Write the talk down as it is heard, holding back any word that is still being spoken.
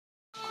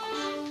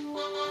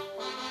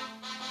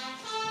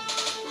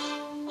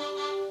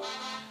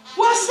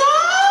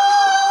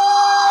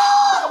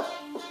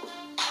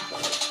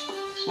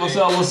What's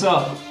up? What's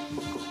up?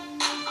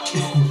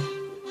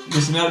 This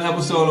is another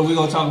episode of We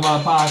Gonna Talk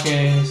About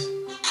podcast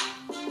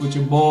with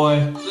your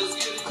boy,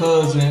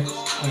 cousin,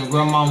 and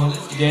grandmama,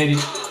 daddy,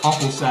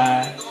 uncle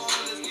side,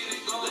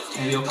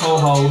 and your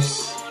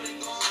co-host,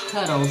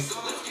 Cuddles.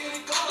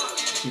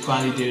 She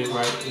finally did it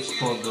right. We're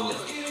supposed to do it.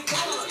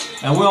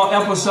 And we're on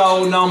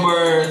episode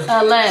number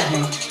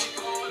 11.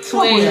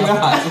 12.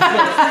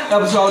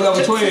 Episode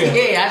number 12.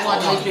 Yeah, I just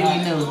wanted to make sure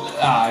you knew.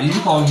 You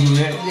supposed to do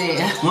that.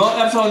 Yeah. We're on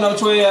episode number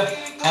 12.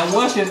 And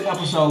what's this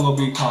episode gonna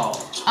be called?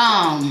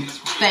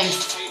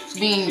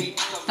 Being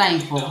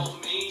thankful.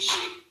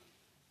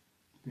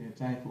 Being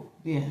thankful.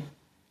 Yeah.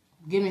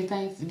 Giving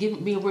thanks.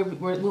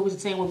 What was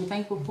it saying? What we're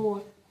thankful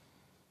for?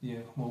 Yeah.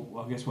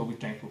 Well, I guess what we're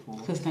thankful for.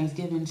 Because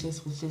Thanksgiving was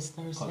just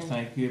Thursday. Because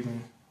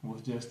Thanksgiving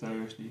was just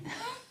Thursday,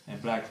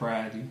 and Black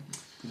Friday.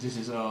 This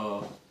is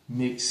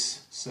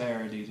mixed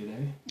Saturday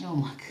today. Oh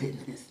my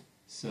goodness.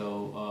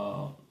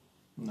 So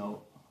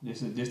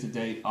this is the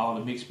day all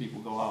the mixed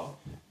people go out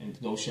and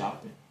go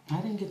shopping. I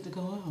didn't get to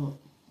go out.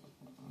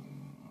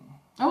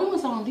 Oh, we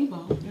went to Home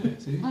Depot. Yeah,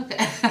 see? Okay.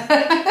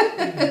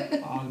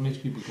 Yeah, all the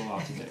mixed people go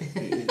out today.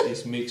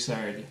 It's mixed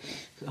Saturday.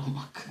 Oh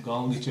my God.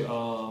 Go and get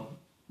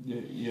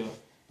your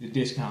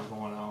discount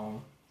going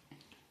on.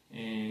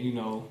 And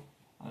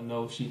I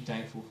know she's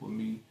thankful for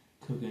me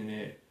cooking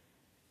that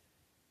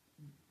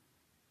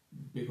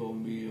big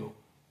old meal.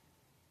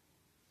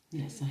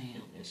 Yes, I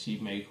am. And she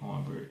made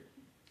cornbread.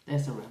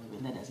 That's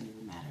irrelevant. That doesn't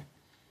even matter.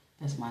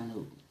 That's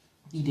minute.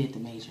 You did the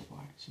major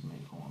part. She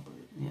made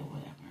cornbread. Yeah,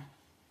 whatever.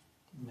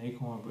 Made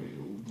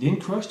cornbread. Didn't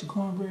crush the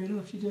cornbread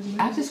up. She just made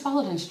I just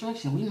followed the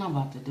instruction. We're not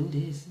about to do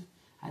this.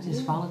 I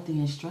just followed the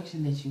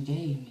instruction that you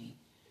gave me.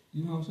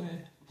 You know what I'm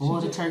saying? Boil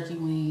the turkey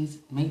wings,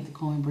 make the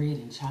cornbread,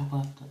 and chop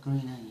up the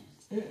green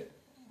onions. Yeah.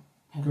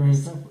 Peppers.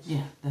 Green peppers.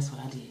 Yeah, that's what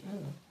I did.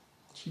 Yeah.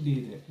 She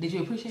did that. Did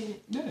you appreciate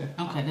it? Yeah.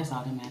 Okay, that's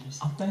all that matters.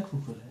 I'm thankful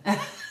for that.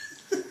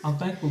 I'm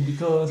thankful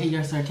because... And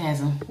your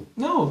sarcasm.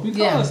 No,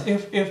 because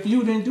if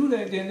you didn't do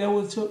that, then that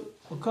would took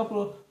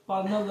about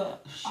another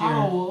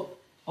hour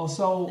or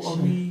so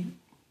of me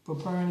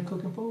preparing and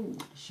cooking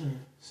food. Sure.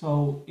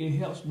 So it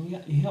helps me.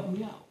 It helped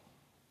me out.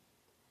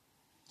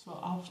 So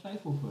I was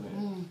thankful for that.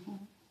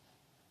 Mm-hmm.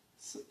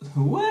 So,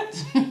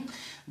 what?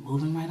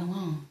 Moving right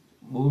along.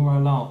 Moving right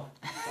along.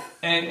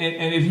 And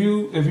if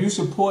you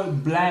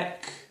support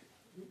Black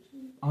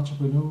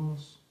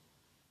entrepreneurs,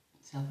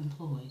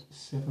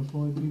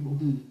 self-employed people,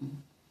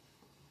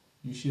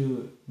 you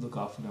should look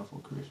out for them for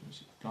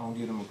Christmas. Don't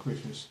give them a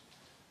Christmas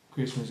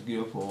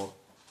gift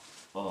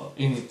or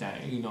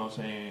anything. You know what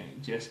I'm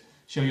saying? Just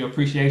show your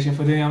appreciation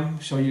for them.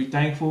 Show you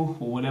thankful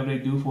for whatever they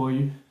do for you.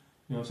 You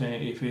know what I'm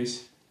saying? If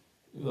it's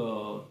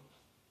give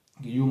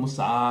you a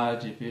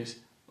massage, if it's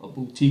a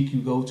boutique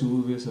you go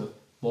to, if it's a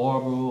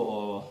barber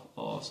or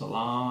a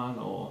salon,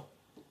 or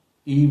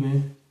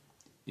even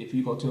if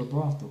you go to a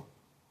brothel.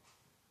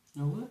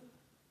 A what?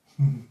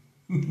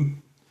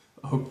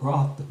 A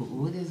brothel.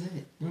 What is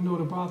it? You know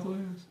what a brothel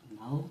is?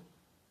 No.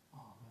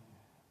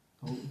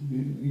 Oh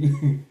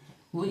man.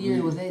 What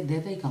year was that?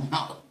 Did they come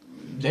out?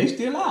 They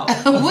still out.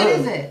 What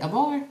is it? A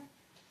bar?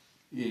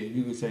 Yeah,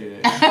 you could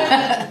say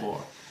that. A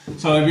bar.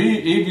 So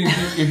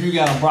if you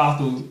got a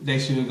brothel, they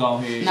should go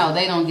ahead. No,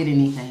 they don't get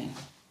anything.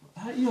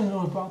 How you don't know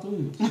what a brothel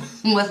is?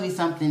 Must be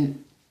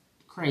something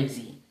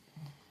crazy,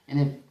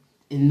 and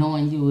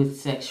knowing you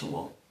is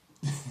sexual.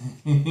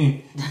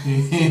 We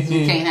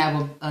can't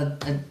have a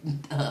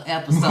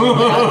episode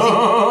without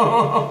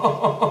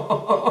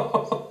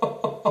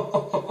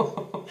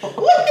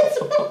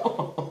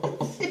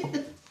you.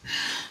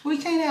 We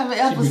can't have an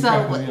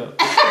episode with.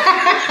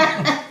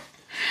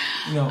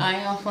 I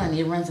am funny.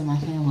 It runs in my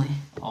family.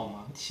 Oh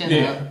my. Shut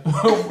up.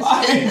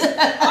 I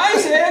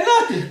ain't saying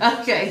nothing.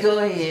 Okay, go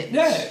ahead.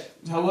 Yeah.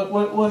 So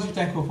what was you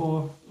thankful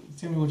for?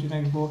 Tell me what you're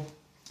thankful for.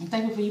 I'm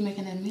thankful for you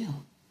making that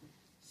meal.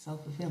 So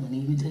fulfilling,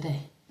 even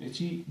today.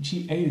 She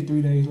ate it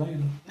 3 days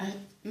later.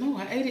 No,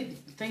 I ate it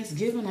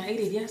Thanksgiving. I ate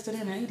it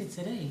yesterday, and I ate it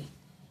today.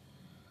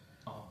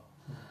 Oh.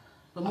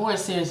 But more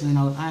seriously,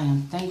 I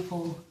am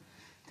thankful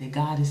that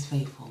God is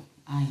faithful.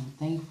 I am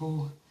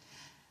thankful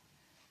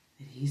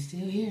that He's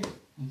still here.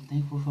 I'm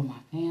thankful for my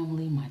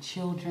family, my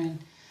children,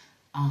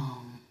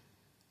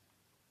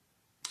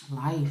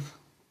 life.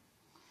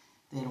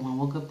 That when I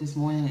woke up this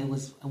morning, it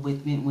was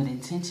with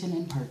intention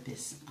and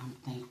purpose. I'm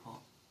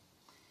thankful.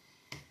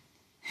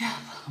 Yeah,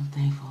 I'm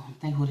thankful. I'm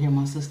thankful to hear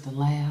my sister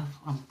laugh.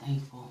 I'm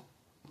thankful.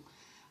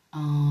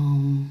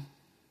 I'm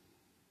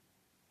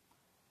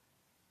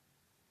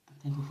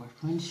thankful for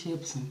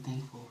friendships. I'm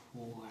thankful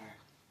for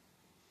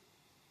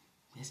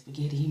the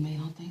spaghetti he made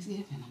on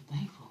Thanksgiving. I'm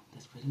thankful.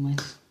 That's pretty much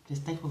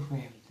just thankful for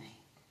everything.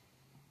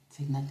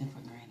 Take nothing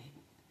for granted.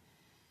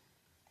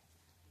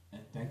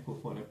 And thankful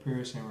for the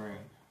piercing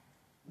ring.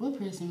 What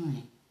piercing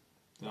ring?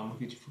 That I'm gonna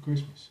get you for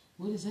Christmas.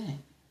 What is that?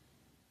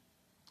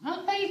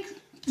 Oh, hey,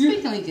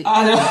 speaking of it. I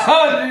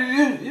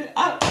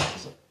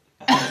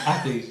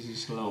think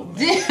she's slow, man.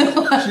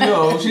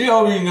 she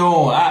don't be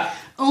knowing.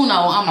 Oh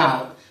no, I'm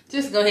out.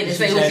 Just go ahead and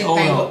say what you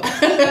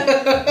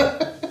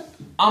think.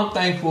 I'm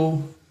thankful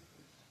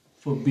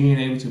for being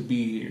able to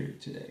be here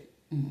today.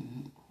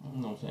 Mm-hmm.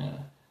 You know what I'm saying?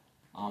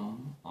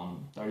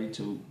 I'm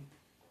 32.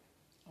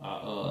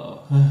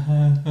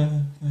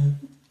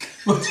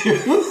 What you?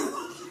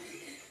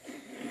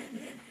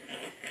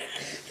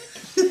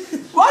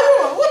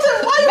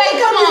 Babe,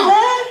 come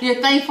on.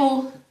 You're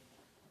thankful.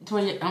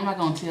 I'm not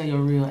gonna tell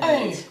your real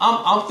age. Hey,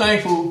 I'm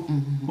thankful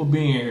for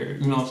being here.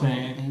 You know what I'm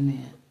saying?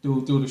 Amen.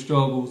 Through the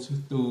struggles,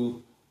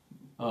 through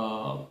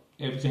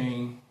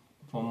everything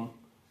from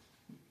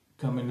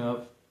coming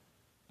up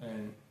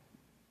and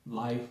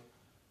life.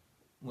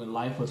 When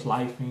life was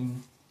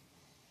lifing,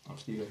 I'm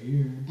still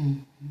here.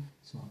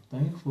 So I'm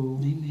thankful.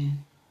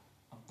 Amen.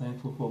 I'm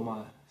thankful for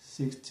my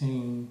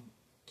 16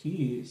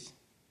 kids.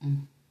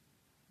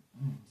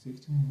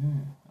 16,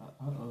 yeah.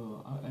 I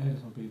added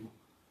some people.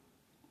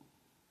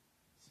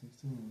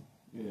 16,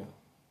 yeah.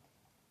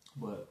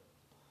 But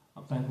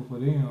I'm thankful for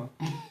them.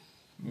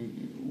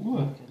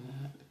 What?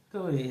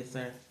 Go ahead,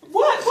 sir.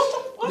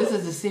 What? This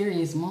is a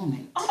serious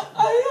moment. I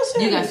am You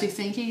serious. got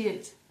 16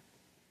 kids?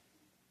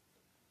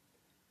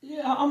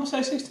 Yeah, I'm gonna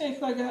say 16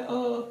 because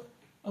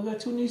I got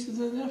 2 nieces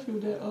and a nephew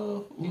that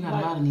You got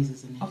a lot of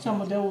nieces and nephews. I'm talking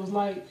about that was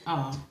like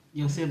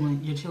your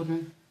sibling, your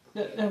children?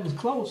 that was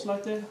close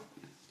like that.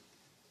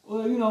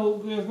 Well, you know,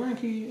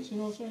 grandkids, you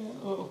know what I'm saying?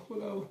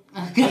 Whatever. I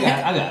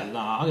got a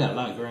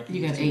lot of grandkids.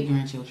 You got 8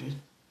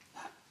 grandchildren.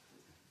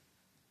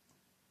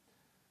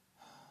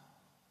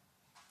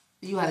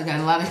 You got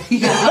a lot of.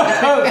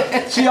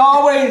 she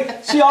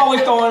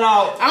always throwing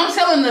out. I'm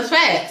telling the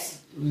facts.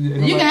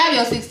 You can have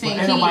your 16 Ain't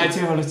kids. nobody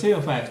tell her to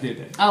tell facts, did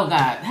they? Oh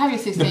God, have your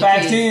 16 The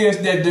fact kids.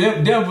 is that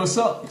Denver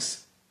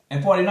sucks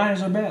and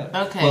 49ers are better.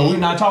 Okay. But we're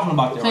not talking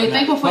about that So right you're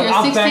thankful now. for But your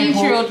I'm 16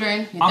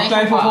 children. You're I'm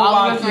thankful for all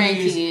my of your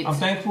kids. grandkids. I'm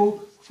thankful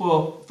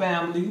for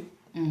family.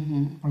 You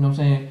know what I'm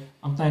saying?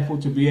 I'm thankful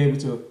to be able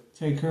to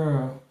take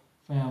care of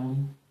family.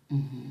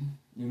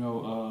 You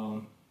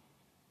know,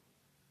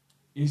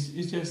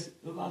 it's just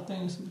a lot of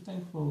things to be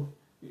thankful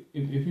for.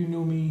 If you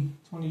knew me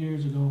 20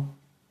 years ago,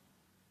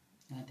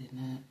 I did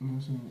not. you know what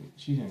I'm saying?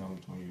 She didn't know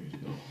me 20 years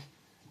ago.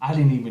 I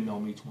didn't even know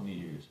me 20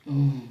 years ago.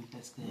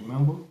 That's good.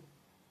 Remember? You know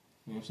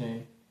what I'm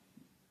saying?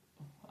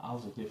 I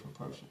was a different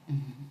person.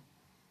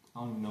 I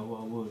don't even know who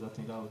I was. I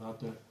think I was out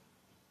there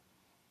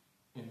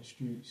in the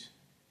streets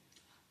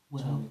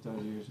 20,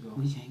 30 years ago.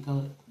 We can't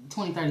go.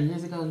 20, 30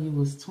 years ago, you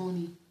was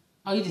 20.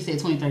 Oh, you just said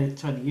 20,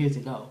 30 years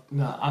ago.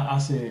 No, I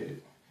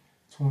said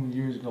 20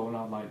 years ago when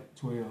I was like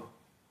 12.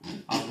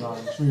 I was out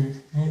in the street.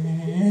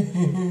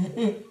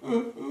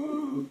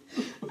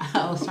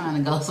 I was trying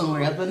to go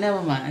somewhere else, but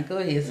never mind. Go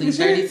ahead. So you're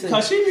 32.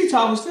 Because she be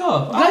talking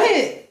stuff. Go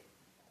ahead.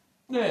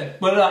 Yeah,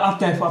 but I'm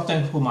thankful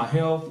for my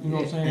health, you know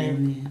what I'm saying?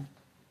 Amen.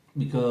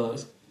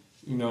 Because,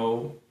 you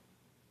know,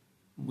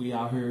 we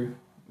out here,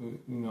 you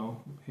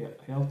know,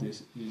 health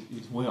is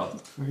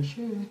wealth. For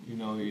sure. You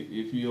know,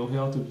 if your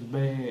health is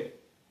bad,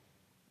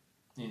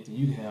 and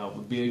you have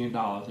 $1 billion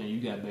and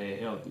you got bad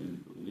health,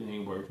 it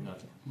ain't worth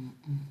nothing.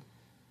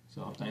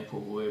 So I'm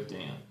thankful for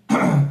everything.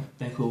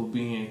 Thankful for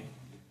being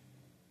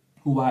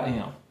who I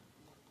am.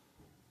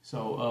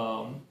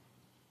 So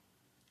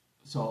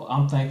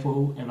I'm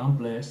thankful and I'm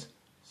blessed.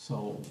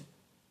 So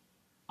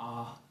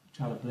I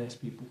try to bless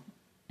people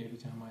every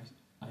time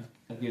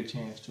I get a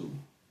chance to.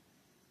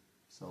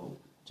 So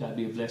try to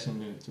be a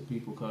blessing to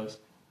people because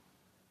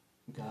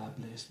God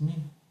blessed me.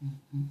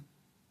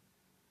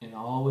 And I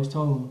always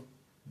told him,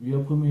 if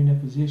you'll put me in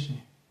that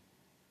position,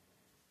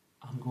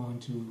 I'm going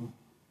to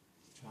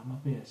try my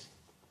best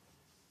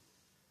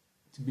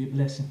to be a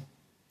blessing.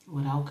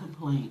 Without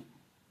complaint.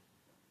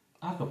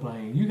 I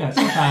complain. You got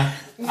sometimes.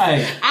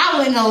 Hey. I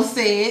wouldn't go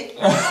say it.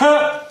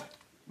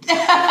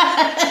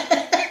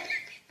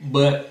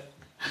 But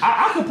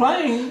I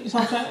complain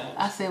sometimes.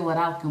 I said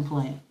without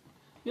complaint.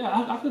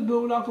 Yeah, I could do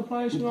it without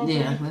complaint. You know what I'm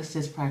saying? Let's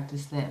just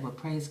practice that. But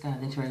praise God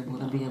that you're able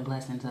to be a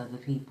blessing to other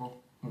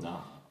people.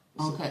 Nah.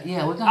 Okay,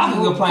 yeah, we're gonna. I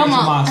can complain to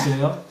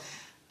myself.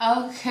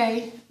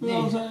 Okay. You know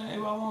what I'm saying?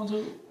 If I want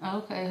to.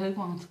 Okay, who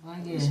wants to? I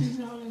guess. She's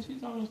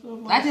talking stuff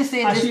like I just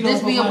said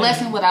just be a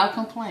blessing without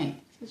complaint.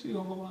 She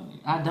don't complain.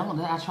 I don't.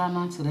 I try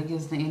not to. That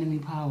gives the enemy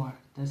power.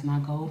 That's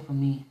not goal for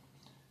me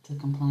to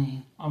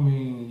complain. I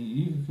mean,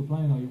 you can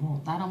complain all you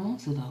want. I don't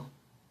want to though.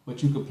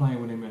 But you complain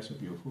when they mess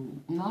up your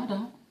food. No, I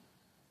don't.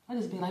 I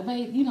just be like,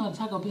 babe, you know,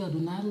 Taco Bell do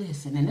not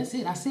listen, and that's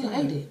it. I still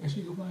ate it. And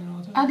she complain all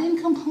the time. I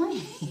didn't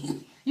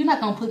complain. You're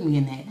not gonna put me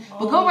in that.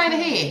 But go right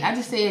ahead. I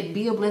just said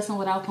be a blessing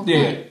without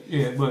complaint.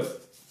 Yeah,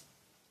 but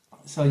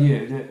so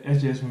yeah,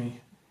 that's just me.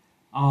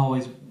 I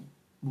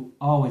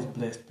always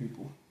bless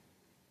people.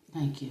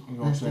 Thank you. You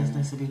know what I'm saying?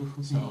 That's a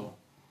beautiful thing. So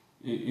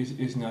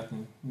it's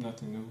nothing new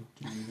to me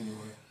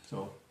anyway.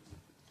 So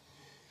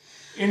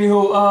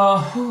anywho,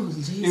 oh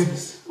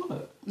Jesus.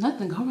 What?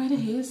 Nothing. Go right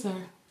ahead, sir.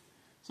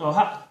 So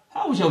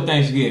how was your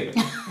Thanksgiving?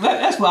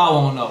 That's what I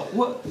want to know.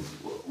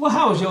 What?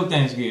 How was your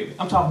Thanksgiving?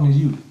 I'm talking to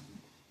you.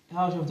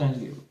 How was your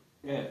Thanksgiving?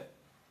 Yeah.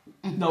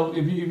 No,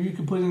 if you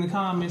could put in the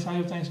comments how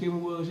your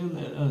Thanksgiving was, you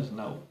let us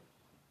know.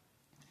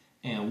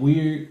 And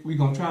we're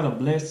gonna try to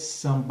bless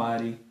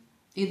somebody.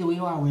 Either we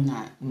are or we're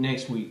not.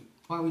 Next week.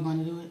 Are we going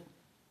to do it?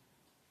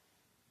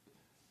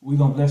 we're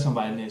gonna bless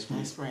somebody next week.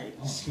 That's right.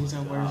 Use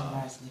our words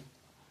wisely.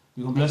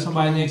 We're gonna bless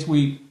somebody next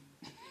week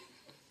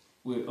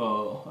with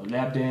a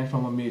lap dance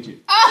from a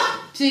midget.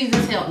 Oh,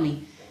 Jesus help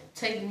me.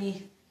 Take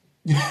me.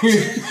 You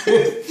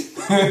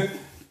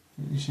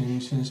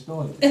shouldn't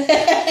start it.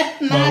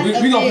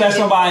 We're gonna bless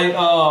somebody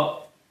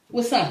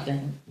with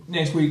something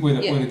next week with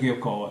a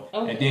gift card.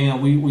 Okay. And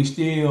then we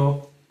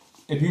still,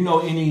 if you know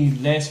any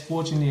less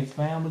fortunate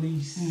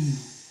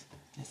families,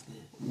 that's good.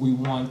 We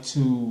want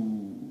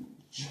to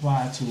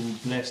try to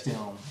bless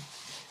them.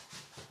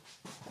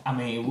 I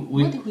mean,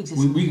 we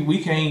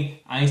can't.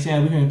 I ain't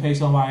saying we can pay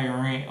somebody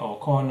rent or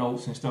car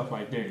notes and stuff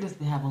like that. Just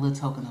to have a little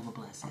token of a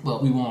blessing.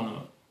 But we want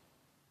to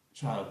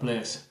try to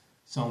bless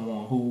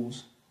someone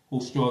who's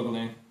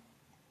struggling,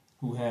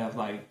 who have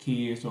like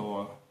kids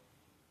or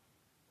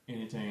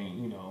anything.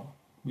 You know,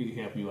 we can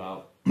help you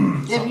out.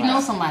 If you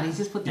know somebody,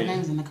 just put their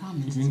names in the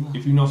comments.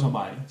 If you know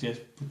somebody,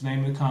 just put the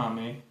name in the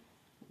comment.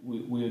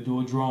 We'll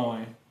do a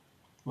drawing.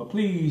 But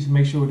please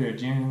make sure they're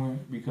genuine,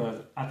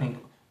 because I think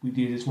we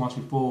did this once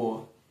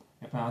before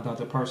and found out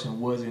the person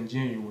wasn't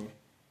genuine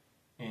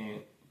and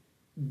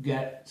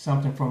got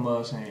something from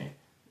us and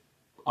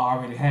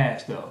already had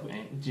stuff,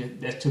 and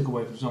just that took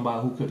away from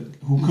somebody who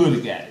could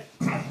have got it.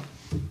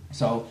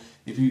 So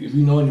if you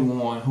know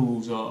anyone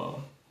who's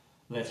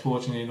less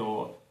fortunate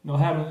or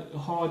having a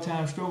hard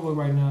time struggling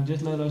right now,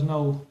 just let us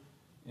know,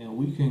 and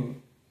we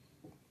can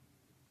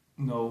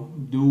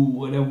do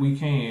whatever we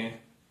can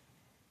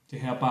to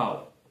help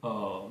out.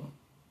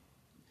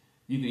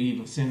 You can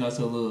even send us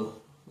a little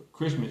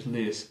Christmas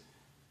list,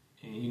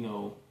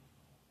 and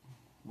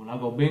when I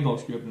go bingo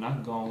stripping, I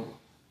can go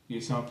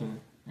get something,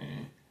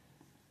 and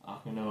I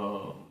can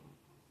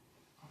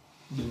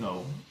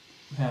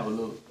have a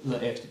little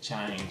extra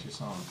change or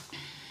something,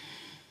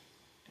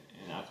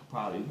 and I could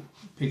probably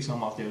pick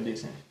some off their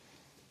list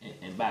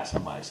and buy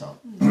somebody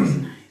something. That's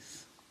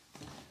nice.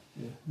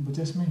 Yeah, but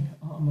that's me.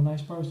 I'm a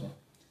nice person.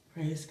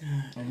 Praise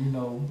God.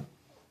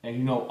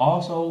 And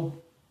also,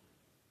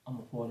 I'm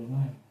a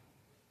 49er.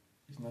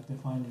 There's nothing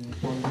finer than a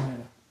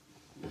 49er.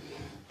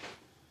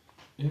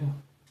 Yeah.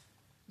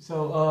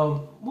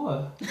 So,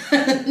 what?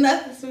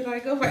 Nothing,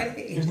 sweetheart. Go right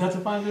ahead. There's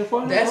nothing finer than a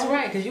 49er? That's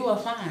right, because you are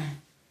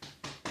fine.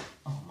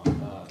 Oh, my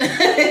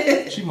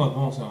God. She must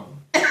want something.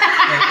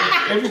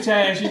 Every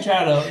time she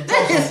try to...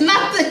 That is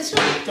not the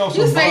truth.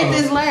 You said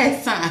this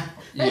last time.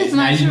 That is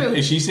not true.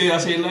 If she said I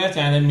said last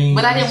time, that means...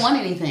 But I didn't want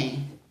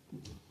anything.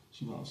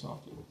 She wants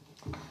something.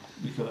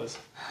 Because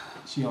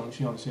she only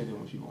said that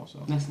when she wants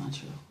something. That's not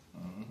true.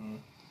 Mm-hmm.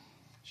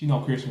 She know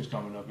Christmas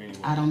coming up anyway.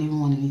 I don't even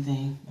want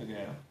anything.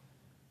 Okay.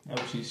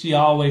 She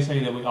always say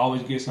that we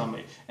always get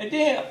something. And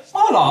then,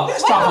 hold on,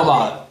 let's talk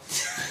about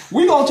it.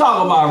 We gonna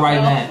talk about it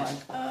right now.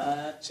 Oh my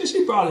God. Since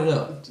she brought it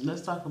up.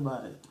 Let's talk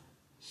about it.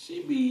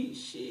 She be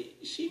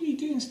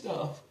getting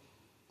stuff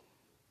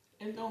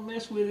and don't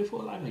mess with it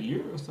for like a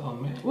year or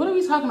something, man. What are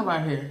we talking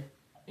about here?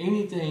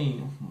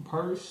 Anything from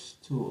purse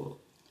to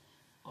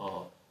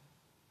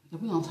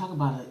If we don't talk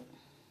about it,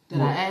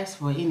 did I ask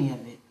for any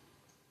of it?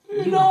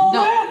 It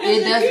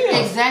does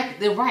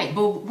exactly right.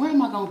 But where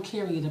am I gonna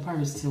carry the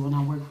purse to when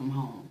I work from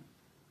home?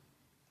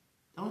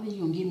 The only thing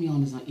you're gonna give me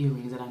on is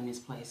earrings that I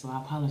misplaced, so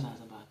I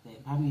apologize about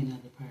that. Buy me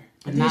another purse.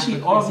 But then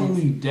she arguing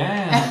me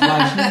down.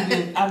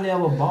 Like I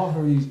never bought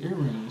her these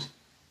earrings.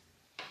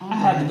 I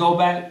had to go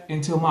back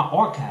into my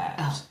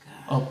archives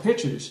of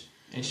pictures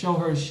and show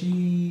her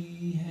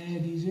she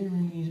had these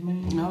earrings,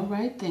 man. All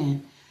right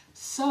then.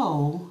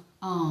 So,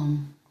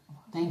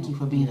 thank you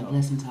for being a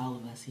blessing to all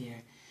of us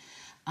here,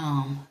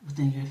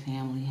 within your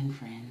family and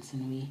friends,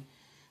 and we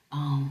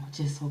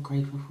just so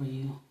grateful for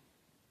you,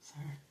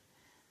 sir.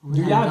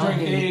 Do y'all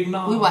drink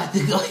eggnog? We about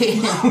to go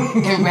ahead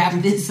and wrap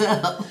this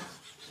up.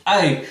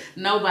 Hey,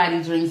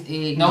 nobody drinks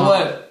eggnog. Know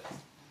what?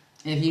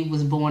 If you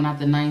was born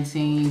after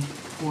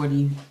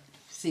 1940,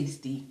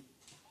 60.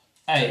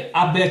 Hey,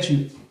 I bet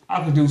you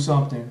I could do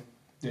something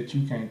that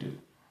you can't do.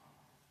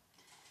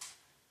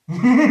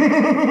 Who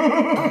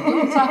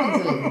are you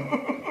talking to?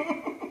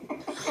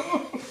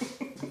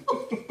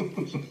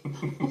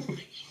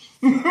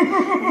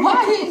 Why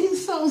are you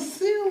so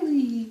silly?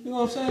 You know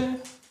what I'm saying?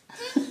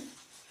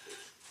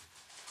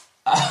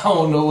 I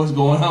don't know what's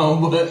going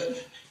on, but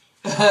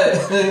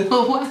let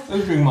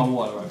me drink my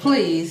water right now.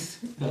 Please.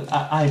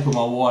 I ain't put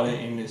my water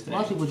in this thing.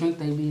 Most people drink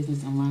their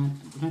business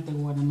and drink their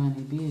water and mind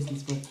their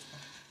business, but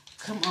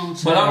come on,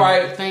 child. But all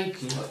right.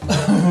 Thank you.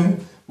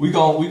 we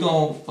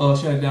gonna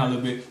shut it down a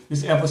little bit.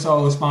 This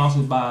episode is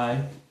sponsored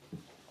by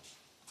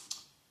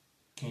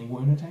Woo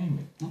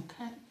Entertainment.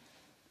 Okay.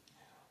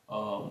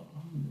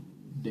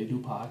 They do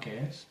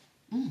podcasts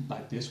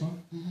like this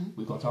one. Mm-hmm.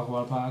 We're gonna talk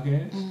about a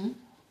podcast. Mm-hmm.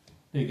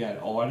 They got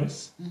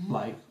artists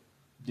like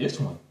this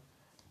one.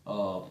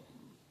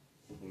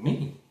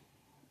 Me,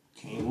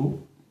 King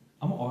Woo.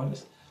 I'm an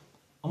artist.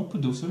 I'm a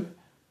producer.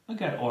 I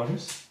got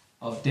artists.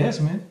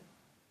 Desmyn.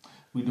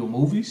 We do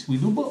movies. We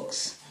do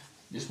books.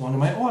 Just one of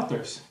my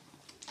authors.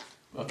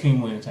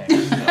 King Woo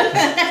Entertainment.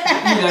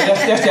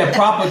 That's that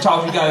proper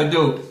talk you gotta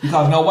do.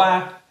 Because know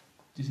why?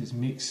 This is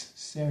mixed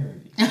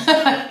Saturday.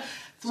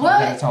 So What?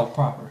 I gotta talk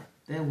proper.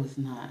 That was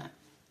not.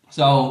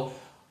 So,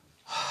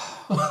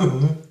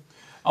 I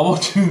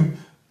want you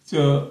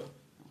to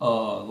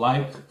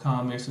like,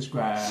 comment,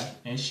 subscribe,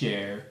 and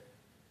share.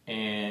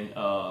 And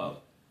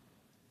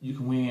you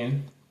can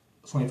win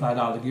a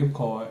 $25 gift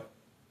card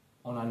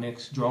on our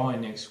next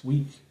drawing next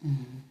week.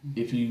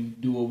 If you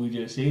do what we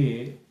just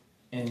said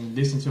and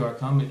listen to our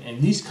comment, and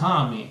at least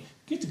comment.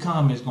 Get the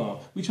comments going.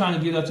 We're trying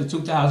to get up to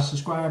 2,000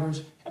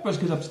 subscribers. Help us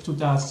get up to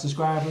 2,000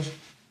 subscribers.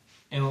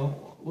 And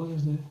what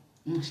is it?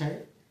 My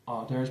shirt.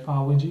 Oh, there's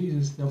power in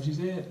Jesus. That's what she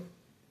said.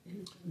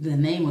 The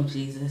name of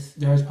Jesus.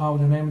 There's power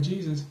in the name of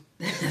Jesus.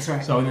 That's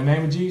right. So in the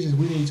name of Jesus,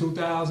 we need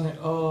 2,000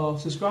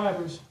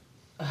 subscribers.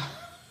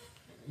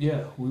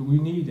 Yeah, we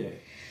need that.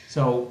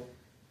 So,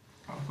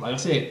 like I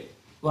said,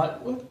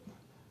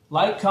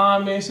 like,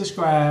 comment,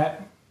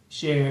 subscribe,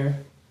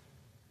 share.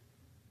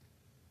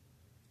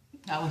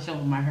 I was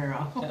showing my hair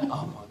off. Oh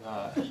my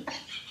God.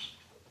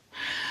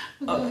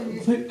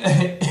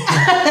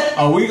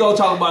 We gonna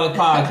talk about a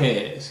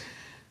podcast.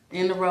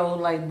 In the road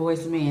like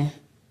boys to men.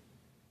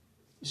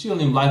 She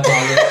don't even like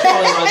podcast. She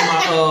don't even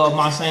like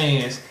my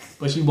sayings,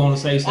 but she want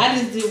to say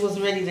something. I just was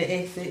ready to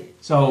exit.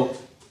 So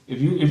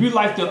if you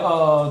like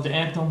the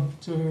anthem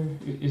to her,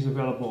 it's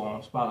available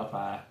on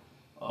Spotify,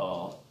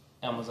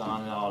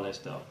 Amazon, and all that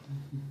stuff.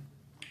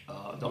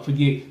 Don't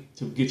forget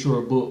to get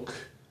your book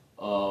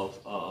of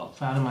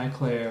Finding My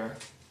Claire,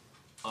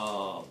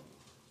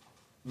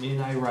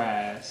 Midnight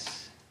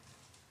Rise,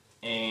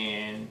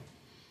 and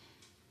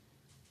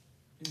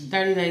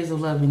 30 Days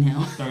of Loving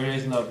Him. 30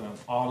 Days of Loving Him,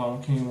 all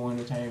on Kingwood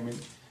Entertainment.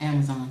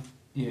 Amazon.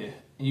 Yeah.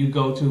 And you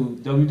go to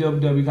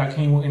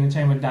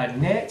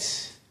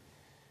www.kingwoodentertainment.net,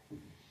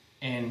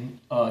 and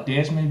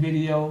Desmyn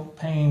video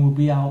pain will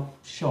be out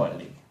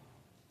shortly.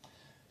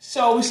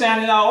 So we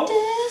signing off.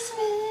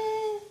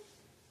 Desmyn.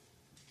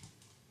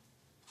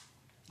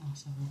 Oh,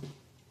 sorry.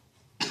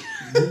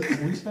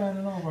 We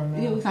signing off right now.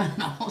 Yeah, we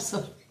signing off.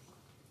 So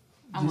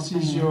This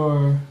is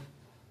your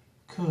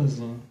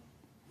cousin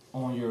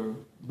on your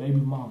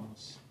baby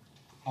mama's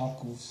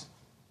uncle's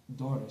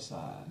daughter's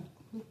side.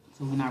 So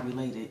we're not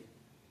related.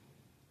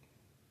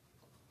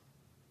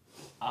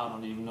 I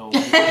don't even know what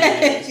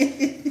it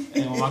is.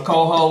 And with my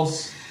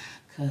co-host,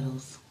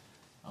 Cuddles.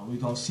 we're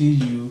going to see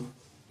you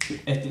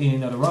at the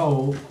end of the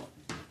road.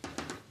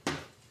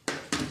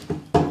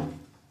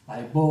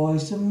 Like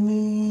boys to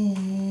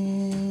me.